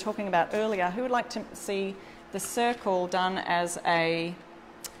circle that we were talking about earlier? Who would like to see the circle done as a,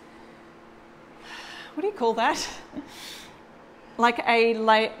 what do you call that? Like a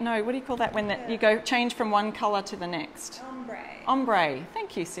no, what do you call that when you go change from one colour to the next? Ombre. Ombre.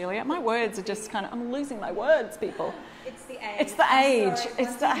 Thank you, Celia. My words are just kind of, I'm losing my words, people. It's the age. It's the age. So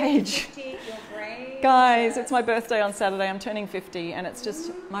it's the age. 50, your brain Guys, it's my birthday on Saturday. I'm turning 50 and it's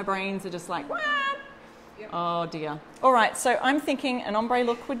just, my brains are just like, what? Yep. Oh dear. All right, so I'm thinking an ombre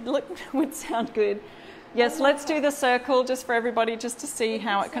look would sound good. Yes, let's do the circle just for everybody just to see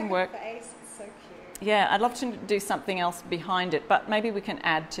how it can work. Face is so cute. Yeah, I'd love to do something else behind it, but maybe we can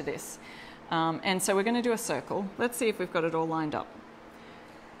add to this. And so we're going to do a circle. Let's see if we've got it all lined up.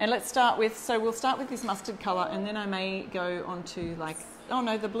 And let's start with, so we'll start with this mustard colour and then I may go on to like, oh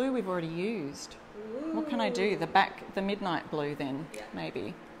no, the blue we've already used. Ooh. What can I do? The midnight blue then,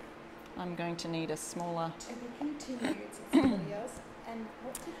 maybe. I'm going to need a smaller... And we can do nudes and somebody else. And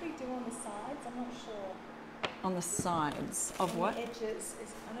what did we do on the sides? I'm not sure. On the sides of on what? The edges.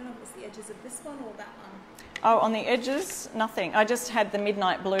 I don't know if it's the edges of this one or that one. Oh, on the edges, nothing. I just had the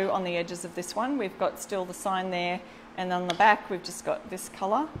midnight blue on the edges of this one. We've got still the sign there. And on the back, we've just got this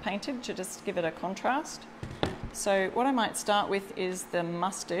colour painted to just give it a contrast. So what I might start with is the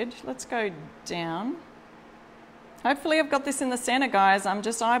mustard. Let's go down. Hopefully I've got this in the centre, guys. I'm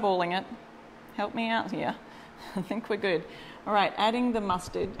just eyeballing it. Help me out here. I think we're good. All right, adding the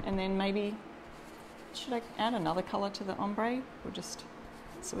mustard and then maybe, should I add another colour to the ombre? Or just,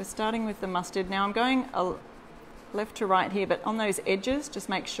 so we're starting with the mustard. Now I'm going left to right here, but on those edges, just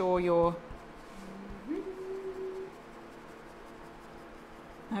make sure you're,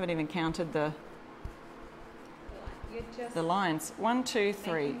 I haven't even counted the lines. 1, 2,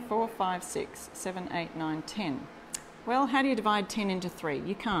 3, 4, 5, 6, 7, 8, 9, 10. Well, how do you divide 10 into 3?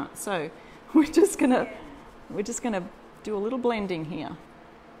 You can't. So we're just gonna do a little blending here.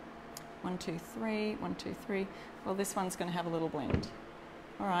 1, 2, 3, 1, 2, 3. Well, this one's gonna have a little blend.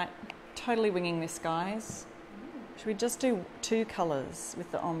 All right, totally winging this, guys. Should we just do 2 colours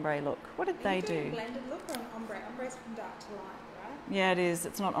with the ombre look? What did they do? A blended look or an ombre? Ombre's from dark to light, right? Yeah, it is.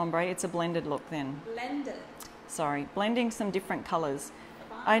 It's not ombre. It's a blended look then. Blended. Sorry, blending some different colours.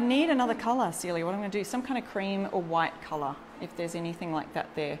 I need another colour, Celia. What I'm going to do, some kind of cream or white colour, if there's anything like that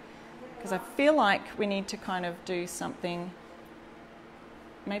there. Because I feel like we need to kind of do something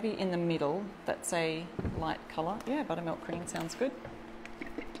maybe in the middle that's a light colour. Yeah, buttermilk cream sounds good.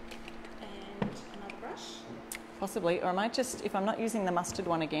 And another brush. Possibly, or I might just, if I'm not using the mustard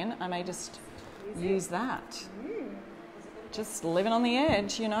one again, I may just use that. Just living on the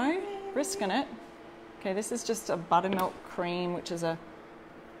edge, you know, risking it. Okay, this is just a buttermilk cream, which is a,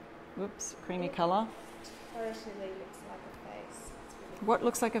 whoops, creamy colour. Or actually looks like a face. Really what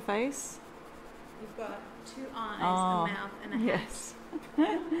looks like a face? You've got 2 eyes, a mouth and a hat. Yes,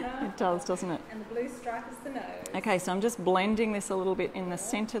 it does, doesn't it? And the blue stripe is the nose. Okay, so I'm just blending this a little bit in the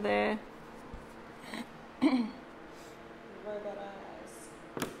centre there. Robot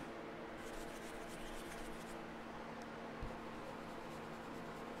eyes.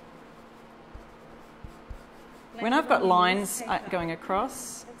 When I've got lines going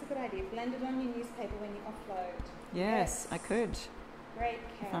across. That's a good idea. Blend it on your newspaper when you offload. Yes, I could. Great,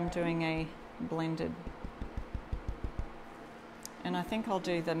 Karen. If I'm doing a blended. And I think I'll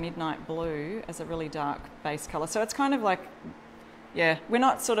do the midnight blue as a really dark base colour. So it's kind of like, yeah, we're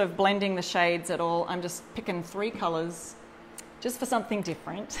not sort of blending the shades at all. I'm just picking 3 colours just for something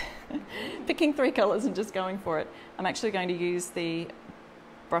different. Picking 3 colours and just going for it. I'm actually going to use the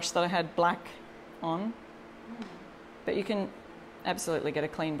brush that I had black on. But you can absolutely get a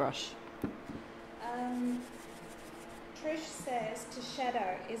clean brush. Trish says to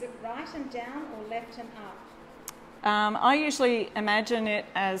shadow, is it right and down or left and up? I usually imagine it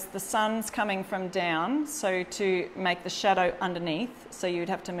as the sun's coming from down, so to make the shadow underneath, so you'd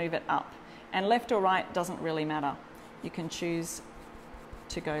have to move it up. And left or right doesn't really matter. You can choose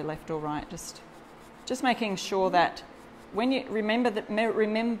to go left or right, just making sure that when you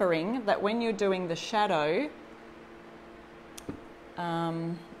remembering that when you're doing the shadow,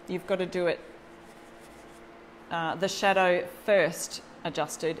 you've got to do it the shadow first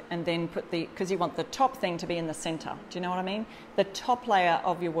adjusted and then put because you want the top thing to be in the centre. Do you know what I mean? The top layer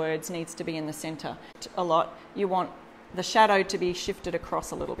of your words needs to be in the centre a lot. You want the shadow to be shifted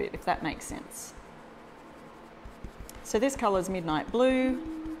across a little bit, if that makes sense. So this colour is midnight blue.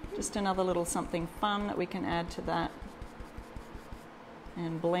 Just another little something fun that we can add to that.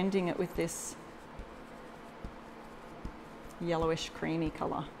 And blending it with this yellowish creamy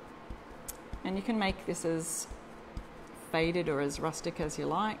colour. And you can make this as faded or as rustic as you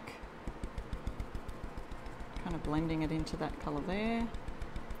like. Kind of blending it into that colour there.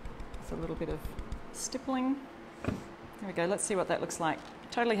 With a little bit of stippling. There we go, let's see what that looks like.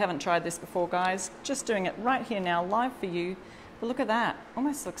 Totally haven't tried this before, guys. Just doing it right here now, live for you. But look at that.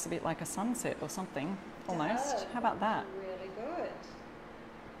 Almost looks a bit like a sunset or something. Almost. How about that? Really good.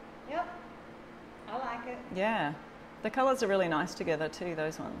 Yep. I like it. Yeah. The colours are really nice together too,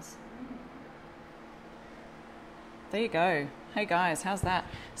 those ones. There you go. Hey guys, how's that?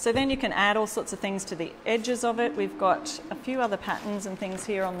 So then you can add all sorts of things to the edges of it. We've got a few other patterns and things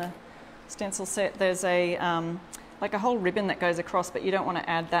here on the stencil set. There's a like a whole ribbon that goes across, but you don't want to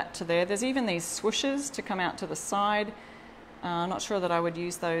add that to there. There's even these swooshes to come out to the side. Not sure that I would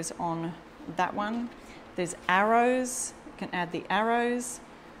use those on that one. There's arrows. You can add the arrows.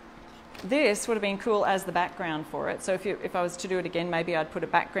 This would have been cool as the background for it. So if I was to do it again, maybe I'd put a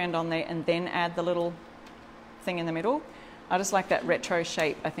background on there and then add the little thing in the middle. I just like that retro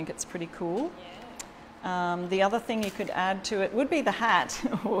shape. I think it's pretty cool. Yeah. The other thing you could add to it would be the hat,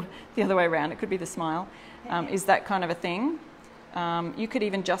 or the other way around, it could be the smile, is that kind of a thing. You could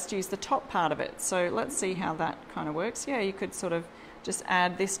even just use the top part of it. So let's see how that kind of works. Yeah, you could sort of just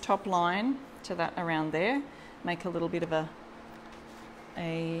add this top line to that around there, make a little bit of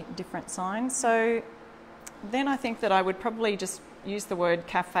a different sign. So then I think that I would probably just use the word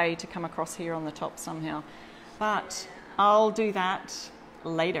cafe to come across here on the top somehow. But I'll do that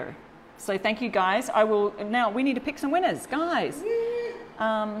later. So thank you guys. Now we need to pick some winners, guys.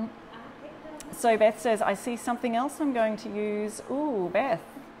 So Beth says, I see something else I'm going to use. Ooh, Beth,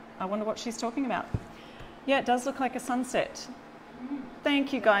 I wonder what she's talking about. Yeah, it does look like a sunset.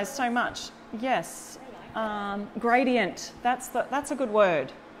 Thank you guys so much. Yes, gradient, that's a good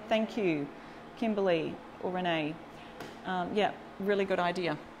word. Thank you, Kimberly or Renee. Yeah, really good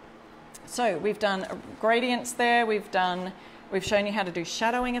idea. So we've done gradients there, we've shown you how to do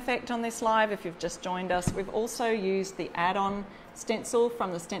shadowing effect on this live if you've just joined us. We've also used the add-on stencil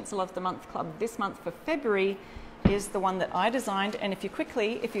from the Stencil of the Month Club. This month for February is the one that I designed, and if you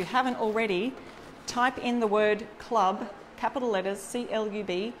haven't already, type in the word club, capital letters,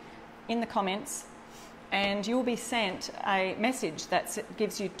 C-L-U-B, in the comments, and you'll be sent a message that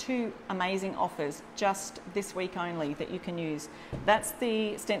gives you 2 amazing offers just this week only that you can use. That's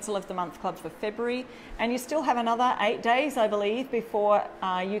the Stencil of the Month Club for February, and you still have another 8 days, I believe, before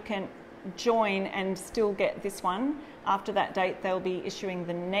you can join and still get this one. After that date, they'll be issuing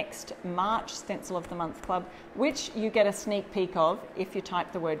the next March Stencil of the Month Club, which you get a sneak peek of if you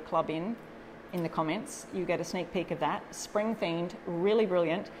type the word club in the comments. You get a sneak peek of that. Spring themed, really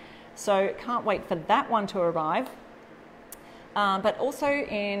brilliant. So can't wait for that one to arrive. But also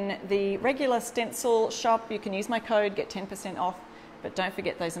in the regular stencil shop, you can use my code, get 10% off, but don't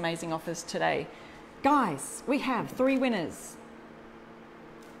forget those amazing offers today. Guys, we have 3 winners.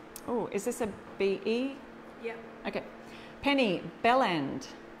 Oh, is this a BE? Yep. Okay. Penny Belland,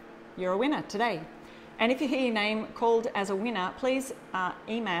 you're a winner today. And if you hear your name called as a winner, please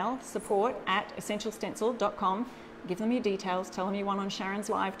email support@essentialstencil.com. Give them your details, tell them you won on Sharon's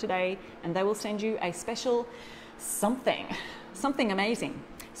Live today, and they will send you a special something amazing.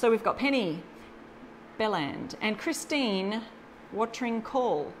 So we've got Penny Belland and Christine Watering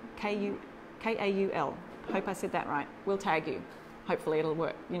Call, K-A-U-L. Hope I said that right. We'll tag you. Hopefully it'll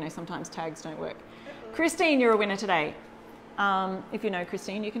work. You know, sometimes tags don't work. Christine, you're a winner today. If you know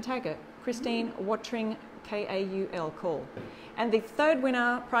Christine, you can tag her. Christine Watering, K-A-U-L, Call. And the third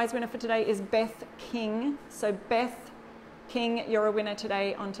winner, prize winner for today is Beth King. So Beth King, you're a winner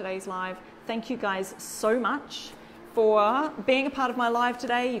today on today's live. Thank you guys so much for being a part of my live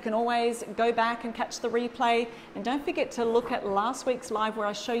today. You can always go back and catch the replay. And don't forget to look at last week's live where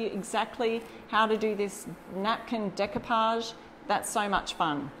I show you exactly how to do this napkin decoupage. That's so much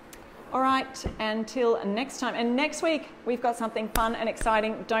fun. All right, until next time. And next week, we've got something fun and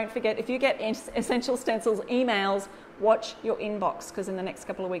exciting. Don't forget, if you get Essential Stencils emails, watch your inbox, because in the next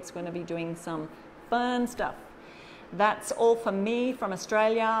couple of weeks, we're going to be doing some fun stuff. That's all from me from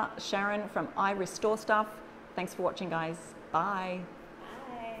Australia. Sharon from I Restore Stuff. Thanks for watching, guys. Bye.